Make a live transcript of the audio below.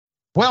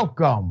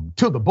Welcome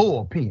to the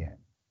Bullpen.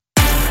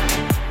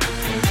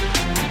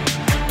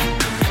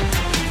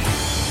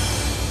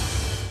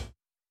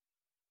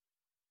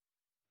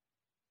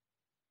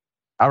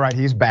 All right,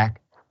 he's back.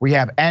 We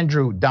have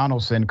Andrew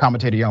Donaldson,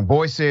 commentator, Young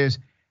Voices,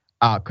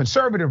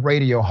 conservative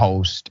radio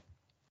host,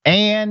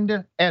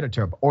 and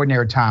editor of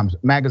Ordinary Times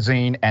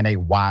magazine, and a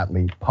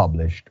widely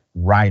published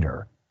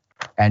writer.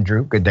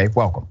 Andrew, good day,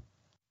 welcome.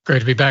 Great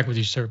to be back with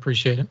you, sir,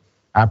 appreciate it.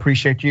 I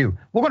appreciate you.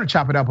 We're gonna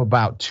chop it up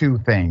about two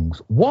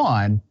things.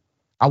 One,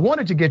 I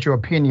wanted to get your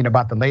opinion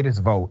about the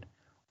latest vote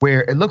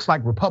where it looks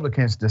like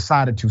Republicans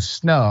decided to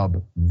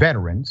snub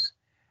veterans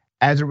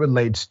as it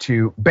relates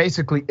to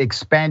basically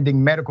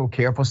expanding medical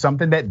care for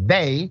something that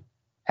they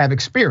have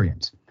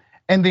experienced.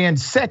 And then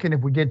second,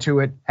 if we get to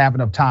it, have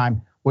enough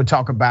time, we'll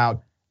talk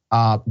about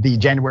the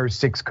January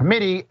 6th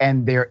committee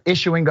and their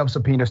issuing of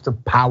subpoenas to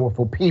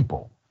powerful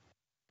people.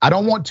 I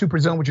don't want to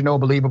presume what you know or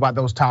believe about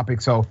those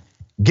topics, so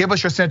give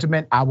us your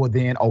sentiment, I will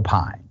then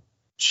opine.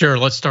 Sure,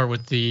 let's start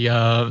with the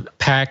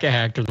PAC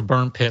Act or the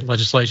burn pit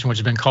legislation, which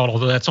has been called,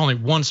 although that's only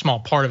one small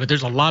part of it.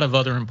 There's a lot of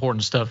other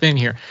important stuff in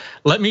here.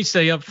 Let me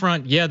say up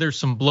front, yeah, there's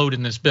some bloat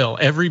in this bill.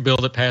 Every bill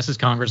that passes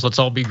Congress, let's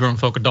all be grown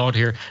folk adult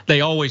here,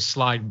 they always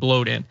slide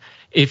bloat in.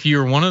 If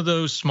you're one of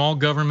those small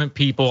government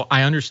people,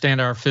 I understand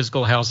our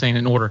fiscal house ain't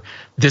in order.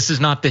 This is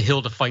not the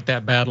hill to fight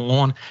that battle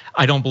on.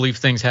 I don't believe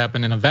things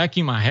happen in a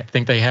vacuum. I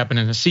think they happen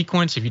in a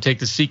sequence. If you take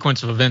the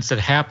sequence of events that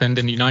happened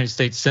in the United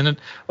States Senate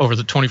over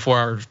the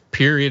 24-hour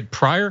period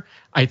prior,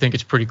 I think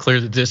it's pretty clear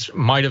that this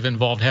might have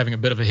involved having a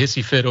bit of a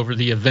hissy fit over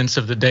the events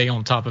of the day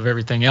on top of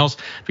everything else,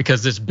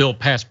 because this bill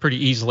passed pretty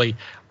easily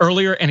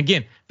earlier. And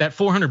again, that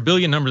 400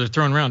 billion number they're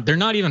throwing around, they're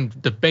not even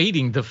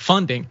debating the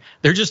funding.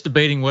 They're just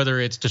debating whether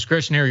it's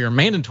discretionary or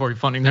mandatory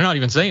funding. They're not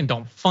even saying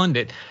don't fund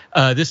it.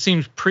 This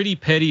seems pretty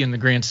petty in the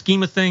grand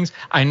scheme of things.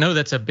 I know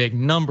that's a big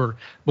number,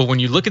 but when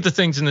you look at the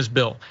things in this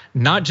bill,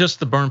 not just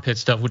the burn pit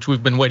stuff, which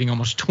we've been waiting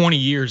almost 20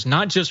 years,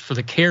 not just for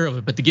the care of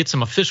it, but to get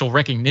some official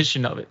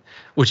recognition of it,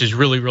 which is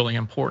really, really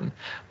important.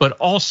 But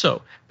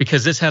also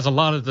because this has a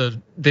lot of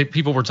the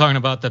people were talking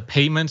about, the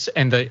payments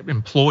and the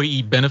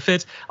employee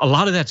benefits, a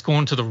lot of that's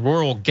going to the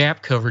rural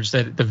gap coverage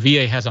that the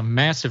VA has a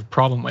massive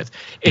problem with.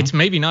 It's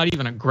maybe not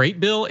even a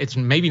great bill, it's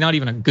maybe not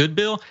even a good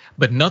bill,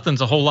 but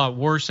nothing's a whole lot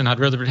worse, and I'd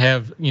rather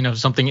have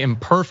something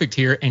imperfect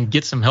here and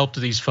get some help to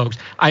these folks.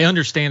 I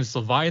understand it's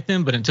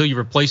Leviathan, but until you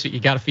replace it, you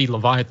gotta feed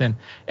Leviathan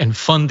and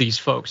fund these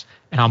folks.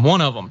 And I'm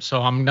one of them,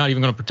 so I'm not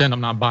even gonna pretend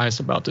I'm not biased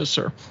about this,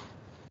 sir.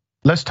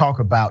 Let's talk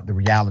about the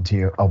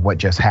reality of what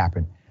just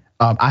happened.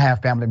 I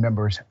have family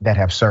members that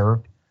have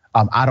served.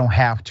 I don't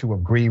have to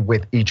agree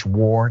with each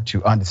war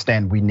to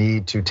understand we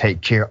need to take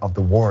care of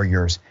the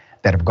warriors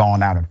that have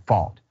gone out and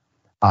fought.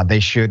 They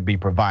should be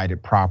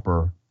provided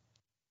proper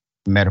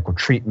medical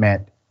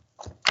treatment,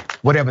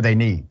 whatever they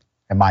need,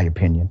 in my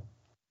opinion.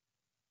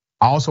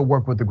 I also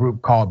work with a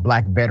group called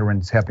Black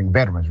Veterans Helping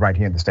Veterans right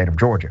here in the state of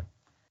Georgia.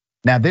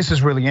 Now, this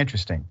is really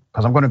interesting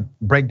because I'm gonna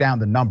break down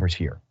the numbers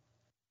here.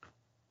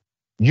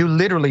 You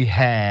literally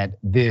had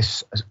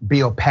this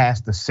bill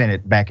pass the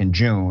Senate back in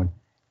June,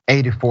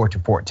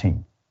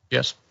 84-14.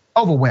 Yes.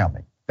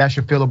 Overwhelming. That's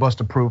your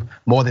filibuster proof.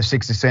 More than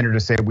 60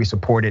 senators said we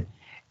support it.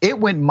 It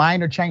went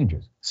minor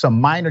changes,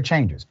 some minor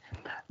changes.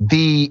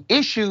 The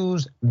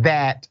issues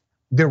that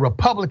the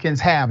Republicans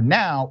have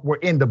now were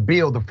in the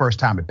bill the first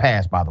time it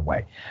passed, by the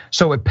way.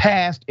 So it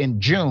passed in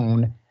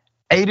June,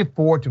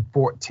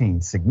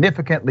 84-14,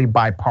 significantly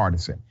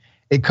bipartisan.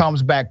 It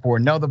comes back for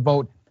another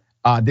vote.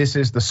 This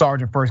is the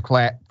Sergeant First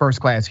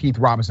Class Heath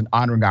Robinson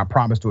honoring our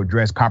promise to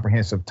address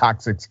Comprehensive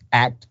Toxics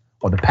Act,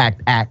 or the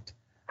PACT Act,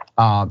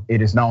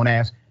 it is known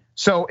as.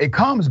 So it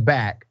comes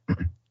back,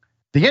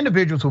 the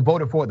individuals who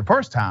voted for it the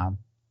first time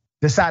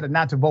decided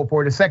not to vote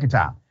for it the second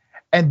time.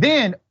 And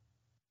then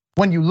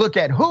when you look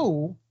at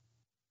who,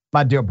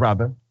 my dear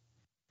brother,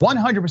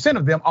 100%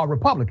 of them are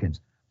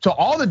Republicans. So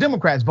all the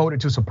Democrats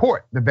voted to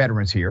support the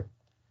veterans here.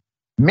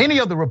 Many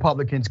of the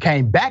Republicans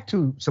came back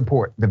to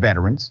support the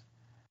veterans.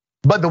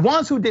 But the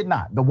ones who did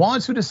not, the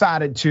ones who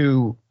decided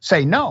to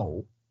say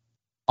no,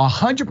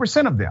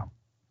 100% of them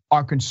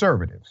are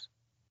conservatives.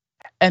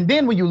 And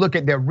then when you look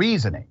at their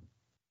reasoning,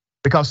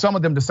 because some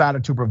of them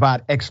decided to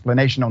provide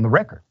explanation on the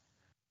record.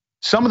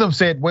 Some of them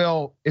said,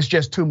 well, it's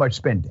just too much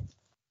spending.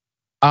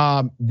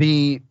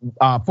 The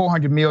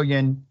 400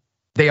 million,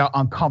 they are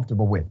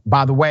uncomfortable with.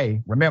 By the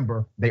way,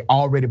 remember, they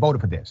already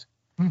voted for this.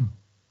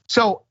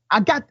 So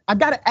I got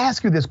to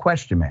ask you this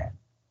question, man.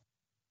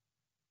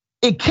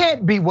 It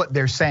can't be what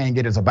they're saying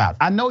it is about.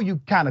 I know you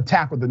kind of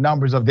tackled the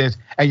numbers of this,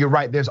 and you're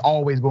right, there's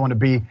always going to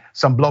be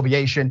some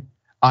bloviation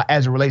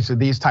as it relates to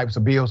these types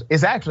of bills.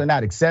 It's actually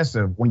not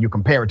excessive when you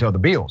compare it to other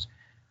bills.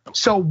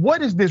 So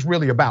what is this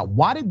really about?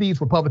 Why did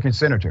these Republican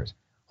senators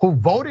who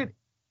voted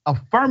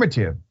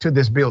affirmative to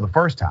this bill the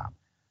first time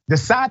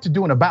decide to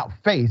do an about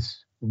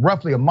face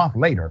roughly a month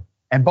later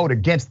and vote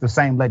against the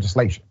same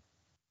legislation?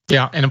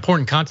 Yeah, an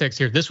important context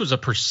here. This was a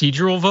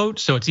procedural vote,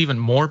 so it's even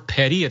more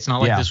petty. It's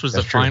not like this was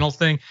the final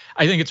thing.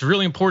 I think it's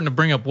really important to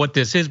bring up what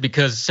this is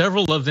because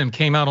several of them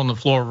came out on the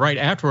floor right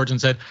afterwards and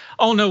said,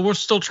 oh no, we'll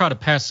still try to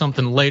pass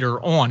something later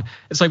on.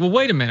 It's like, well,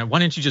 wait a minute. Why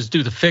didn't you just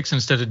do the fix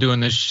instead of doing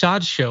this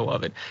sideshow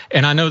of it?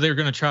 And I know they're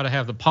going to try to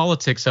have the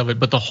politics of it,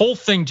 but the whole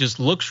thing just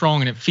looks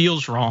wrong and it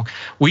feels wrong.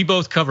 We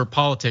both cover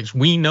politics.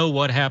 We know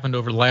what happened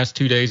over the last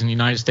 2 days in the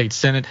United States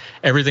Senate.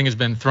 Everything has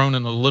been thrown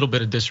in a little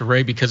bit of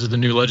disarray because of the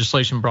new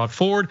legislation brought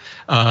forward.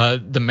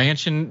 The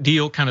Manchin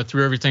deal kind of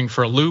threw everything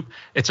for a loop.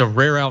 It's a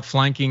rare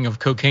outflanking of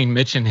Cocaine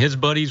Mitch and his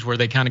buddies where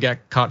they kind of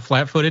got caught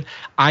flat-footed.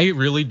 I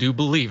really do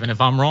believe, and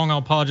if I'm wrong, I'll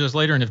apologize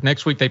later. And if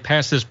next week they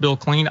pass this bill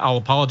clean, I'll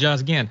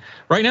apologize again.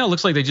 Right now, it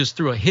looks like they just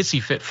threw a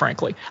hissy fit,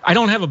 frankly. I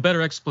don't have a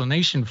better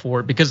explanation for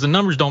it because the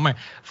numbers don't matter.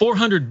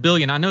 400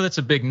 billion, I know that's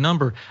a big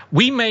number.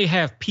 We may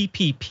have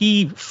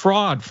PPP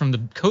fraud from the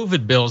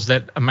COVID bills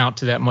that amount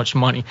to that much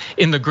money.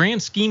 In the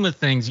grand scheme of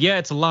things, yeah,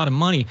 it's a lot of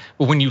money.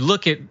 But when you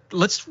look at,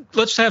 let's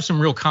have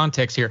some real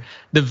context here.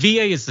 The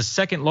VA is the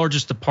second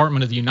largest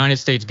department of the United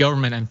States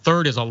government and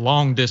third is a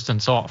long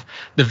distance off.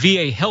 The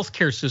VA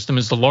healthcare system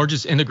is the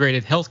largest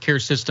integrated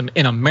healthcare system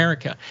in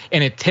America.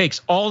 And it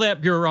takes all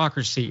that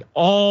bureaucracy,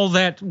 all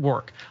that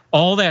work,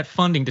 all that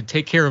funding to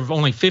take care of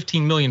only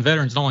 15 million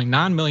veterans, and only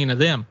 9 million of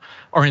them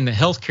are in the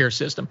healthcare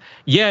system.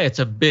 Yeah, it's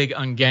a big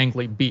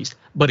ungangly beast.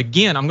 But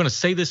again, I'm going to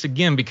say this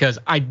again because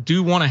I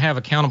do want to have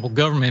accountable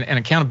government and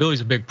accountability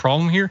is a big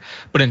problem here.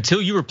 But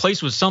until you replace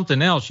it with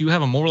something else, you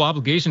have a moral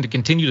obligation to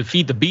continue to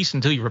feed the beast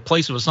until you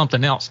replace it with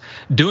something else.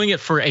 Doing it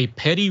for a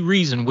petty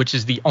reason, which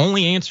is the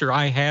only answer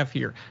I have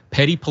here,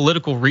 petty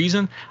political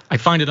reason, I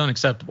find it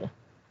unacceptable.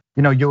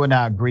 You know, you and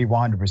I agree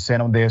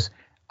 100% on this.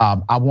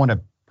 I want to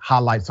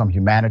highlight some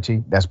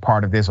humanity that's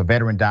part of this. A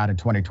veteran died in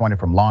 2020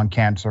 from lung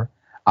cancer,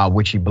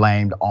 which he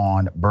blamed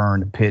on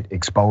burn pit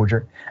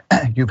exposure.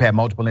 You've had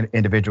multiple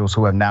individuals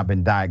who have now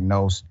been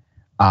diagnosed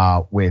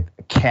with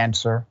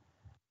cancer.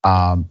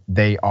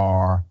 They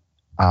are,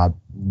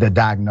 the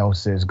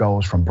diagnosis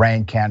goes from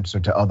brain cancer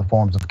to other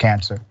forms of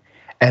cancer.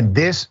 And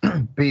this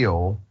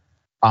bill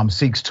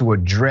seeks to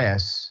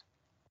address,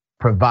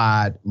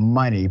 provide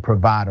money,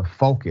 provide a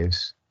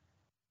focus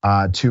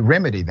to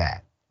remedy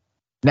that.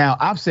 Now,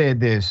 I've said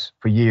this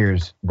for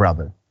years,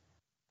 brother.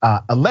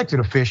 Elected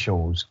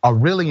officials are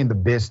really in the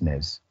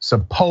business,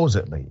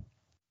 supposedly,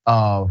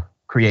 of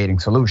creating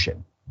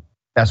solution.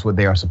 That's what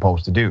they are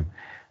supposed to do.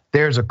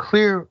 There's a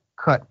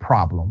clear-cut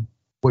problem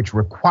which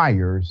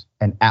requires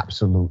an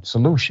absolute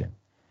solution.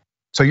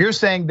 So you're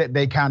saying that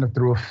they kind of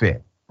threw a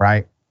fit,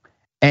 right?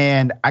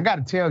 And I got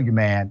to tell you,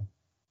 man,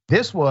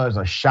 this was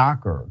a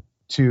shocker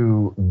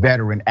to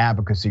veteran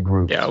advocacy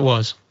groups. Yeah, it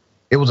was.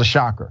 It was a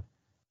shocker.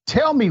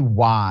 Tell me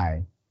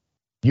why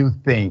you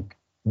think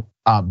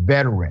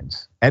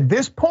veterans at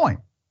this point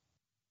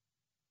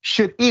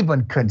should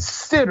even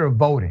consider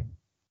voting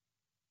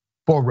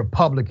for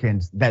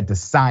Republicans that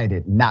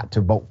decided not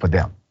to vote for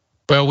them.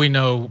 Well, we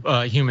know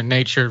human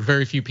nature.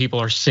 Very few people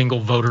are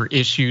single voter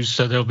issues,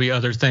 so there'll be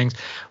other things.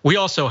 We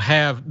also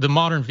have the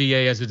modern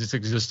VA as it has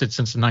existed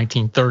since the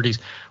 1930s.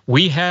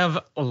 We have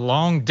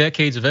long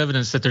decades of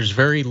evidence that there's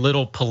very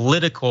little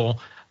political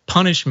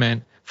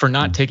punishment for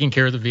not taking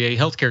care of the VA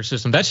healthcare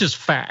system. That's just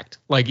fact,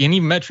 like any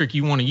metric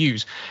you want to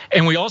use.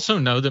 And we also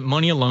know that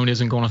money alone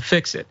isn't going to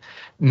fix it.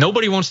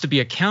 Nobody wants to be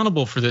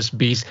accountable for this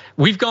beast.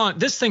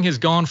 This thing has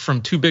gone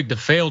from too big to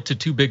fail to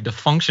too big to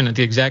function at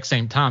the exact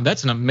same time.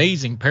 That's an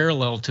amazing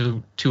parallel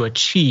to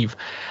achieve.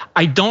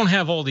 I don't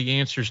have all the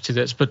answers to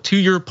this, but to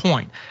your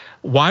point,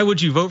 why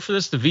would you vote for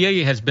this? The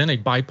VA has been a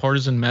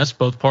bipartisan mess.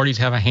 Both parties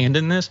have a hand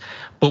in this.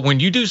 But when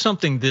you do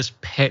something this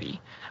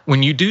petty,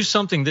 when you do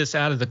something this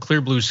out of the clear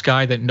blue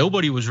sky that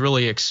nobody was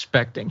really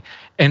expecting,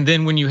 and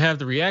then when you have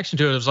the reaction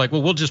to it, it's like,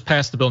 well, we'll just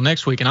pass the bill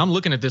next week. And I'm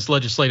looking at this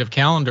legislative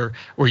calendar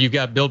where you've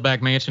got Build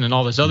Back Mansion and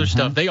all this other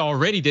stuff. They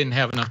already didn't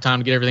have enough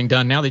time to get everything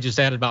done. Now they just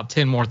added about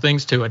 10 more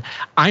things to it.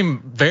 I'm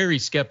very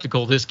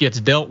skeptical this gets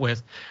dealt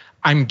with.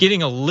 I'm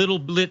getting a little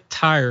bit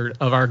tired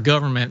of our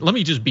government. Let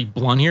me just be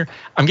blunt here.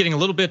 I'm getting a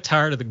little bit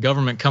tired of the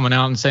government coming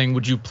out and saying,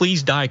 would you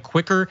please die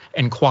quicker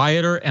and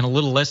quieter and a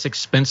little less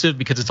expensive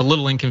because it's a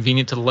little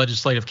inconvenient to the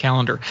legislative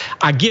calendar.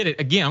 I get it.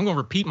 Again, I'm going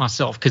to repeat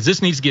myself because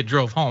this needs to get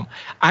drove home.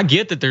 I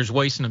get that there's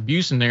waste and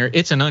abuse in there.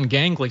 It's an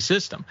ungangly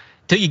system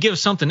till you give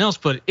something else,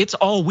 but it's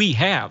all we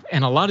have.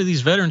 And a lot of these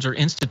veterans are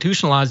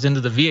institutionalized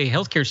into the VA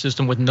healthcare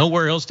system with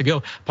nowhere else to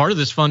go. Part of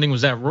this funding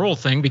was that rural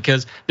thing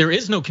because there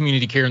is no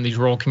community care in these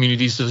rural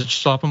communities to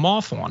stop them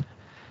off on.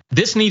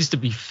 This needs to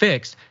be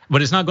fixed,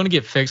 but it's not going to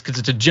get fixed because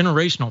it's a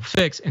generational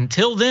fix.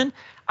 Until then,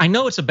 I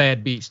know it's a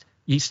bad beast.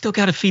 You still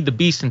got to feed the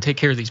beast and take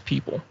care of these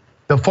people.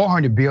 The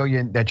 400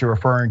 billion that you're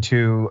referring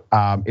to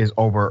is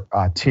over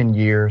 10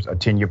 years, a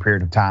 10-year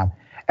period of time.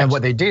 And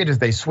what they did is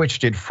they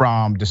switched it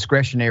from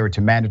discretionary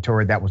to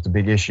mandatory. That was the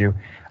big issue,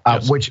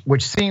 yes.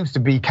 which seems to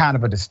be kind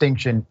of a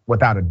distinction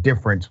without a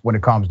difference when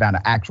it comes down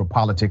to actual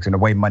politics and the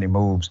way money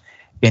moves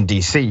in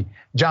DC.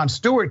 Jon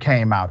Stewart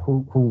came out,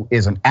 who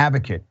is an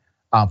advocate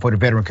for the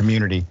veteran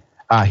community.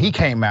 He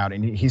came out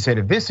and he said,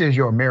 if this is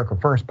your America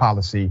First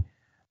policy,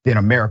 then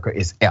America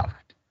is effed.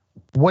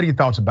 What are your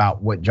thoughts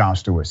about what Jon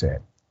Stewart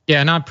said? Yeah,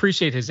 and I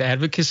appreciate his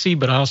advocacy,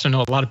 but I also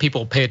know a lot of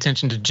people pay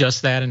attention to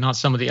just that and not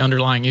some of the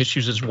underlying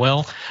issues as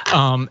well.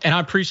 And I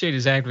appreciate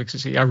his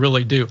advocacy, I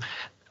really do.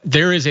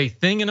 There is a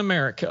thing in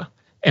America,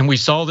 and we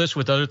saw this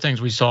with other things.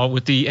 We saw it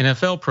with the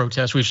NFL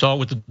protests. We saw it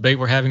with the debate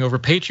we're having over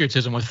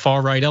patriotism with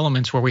far right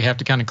elements where we have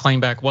to kind of claim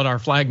back what our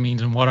flag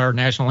means and what our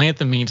national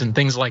anthem means and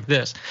things like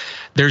this.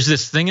 There's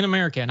this thing in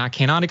America, and I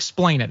cannot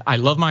explain it. I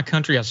love my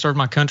country. I serve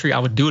my country. I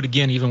would do it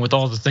again, even with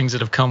all the things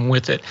that have come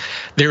with it.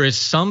 There is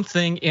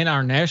something in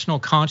our national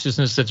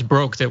consciousness that's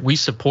broke, that we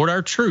support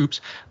our troops,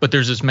 but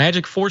there's this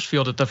magic force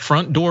field at the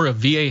front door of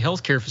VA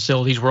healthcare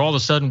facilities where all of a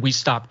sudden we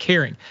stop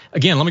caring.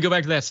 Again, let me go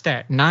back to that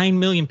stat. 9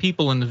 million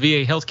people in the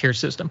VA healthcare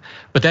system.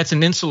 But that's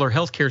an insular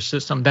healthcare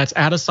system that's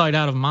out of sight,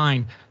 out of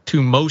mind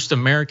to most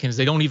Americans.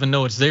 They don't even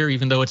know it's there,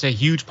 even though it's a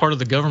huge part of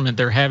the government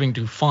they're having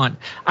to fund.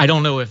 I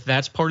don't know if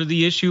that's part of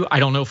the issue. I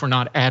don't know if we're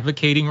not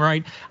advocating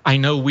right. I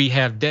know we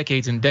have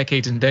decades and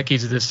decades and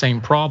decades of this same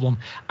problem.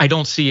 I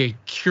don't see a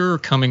cure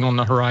coming on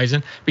the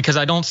horizon because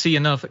I don't see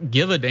enough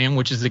give a damn,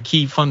 which is the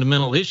key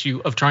fundamental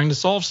issue of trying to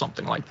solve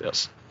something like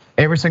this.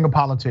 Every single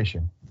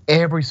politician,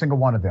 every single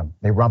one of them,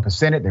 they run for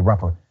Senate, they run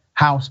for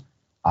House,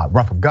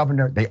 run for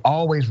governor. They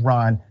always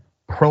run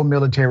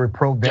pro-military,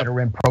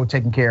 pro-veteran,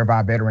 pro-taking care of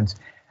our veterans.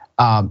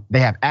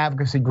 They have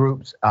advocacy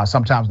groups.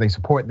 Sometimes they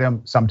support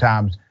them,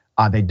 sometimes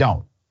they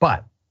don't.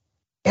 But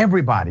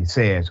everybody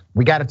says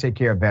we got to take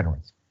care of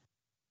veterans.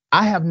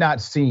 I have not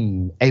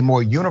seen a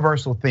more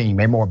universal theme,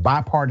 a more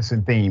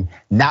bipartisan theme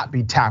not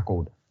be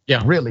tackled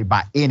really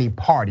by any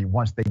party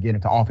once they get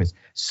into office.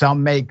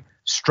 Some make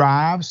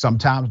strides,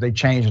 sometimes they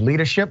change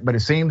leadership, but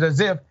it seems as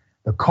if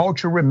the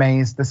culture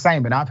remains the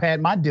same. And I've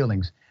had my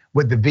dealings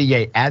with the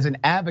VA as an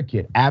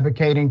advocate,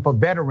 advocating for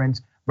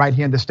veterans right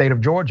here in the state of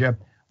Georgia,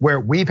 where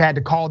we've had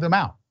to call them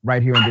out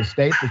right here in this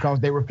state because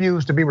they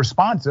refuse to be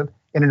responsive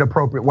in an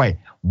appropriate way.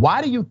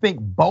 Why do you think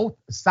both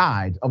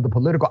sides of the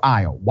political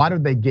aisle, why do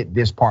they get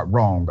this part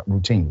wrong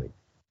routinely?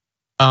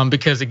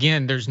 Because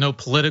again, there's no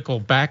political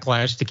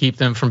backlash to keep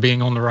them from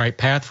being on the right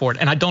path for it.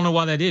 And I don't know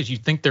why that is.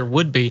 You'd think there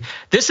would be.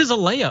 This is a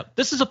layup.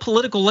 This is a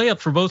political layup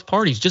for both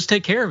parties. Just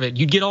take care of it.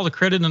 You'd get all the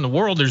credit in the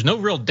world. There's no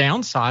real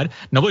downside.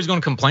 Nobody's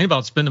going to complain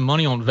about spending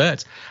money on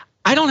vets.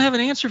 I don't have an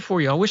answer for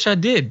you. I wish I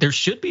did. There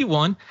should be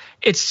one.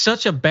 It's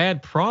such a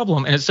bad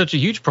problem and it's such a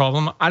huge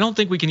problem. I don't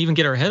think we can even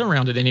get our head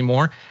around it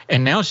anymore.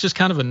 And now it's just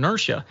kind of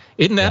inertia.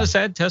 Isn't that a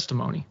sad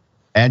testimony?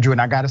 Andrew,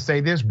 and I got to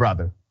say this,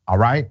 brother, all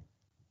right?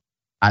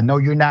 I know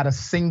you're not a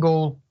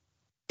single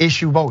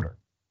issue voter,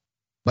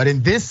 but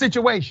in this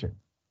situation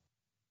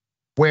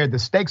where the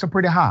stakes are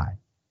pretty high,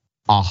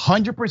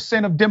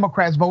 100% of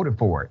Democrats voted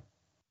for it.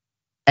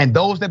 And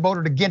those that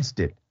voted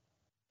against it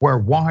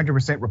were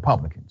 100%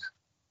 Republicans.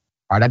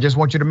 All right, I just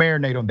want you to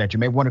marinate on that. You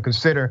may want to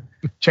consider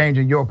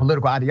changing your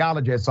political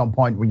ideology at some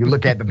point when you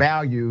look at the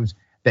values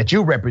that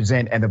you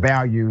represent and the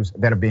values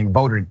that are being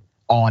voted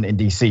on in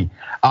DC.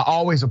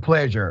 Always a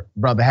pleasure,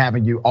 brother,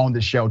 having you on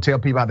the show. Tell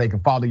people how they can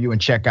follow you and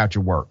check out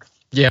your work.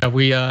 Yeah,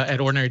 we at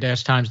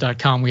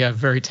ordinary-times.com, we have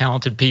very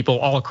talented people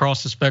all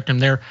across the spectrum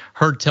there.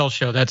 Heard Tell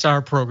Show, that's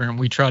our program.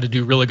 We try to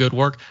do really good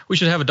work. We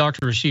should have a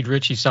Dr. Rashid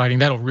Ritchie sighting.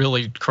 That'll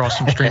really cross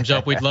some streams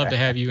up. We'd love to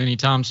have you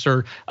anytime,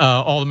 sir.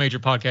 All the major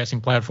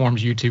podcasting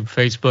platforms, YouTube,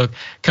 Facebook.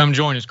 Come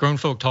join us. Grown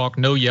Folk Talk,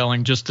 no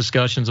yelling, just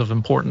discussions of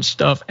important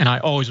stuff. And I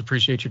always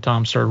appreciate your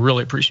time, sir.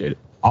 Really appreciate it.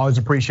 Always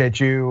appreciate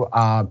you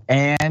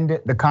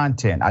and the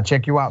content. I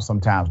check you out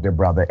sometimes, dear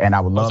brother, and I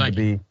would love to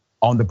be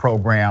on the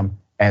program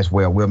as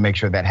well. We'll make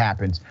sure that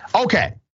happens. Okay,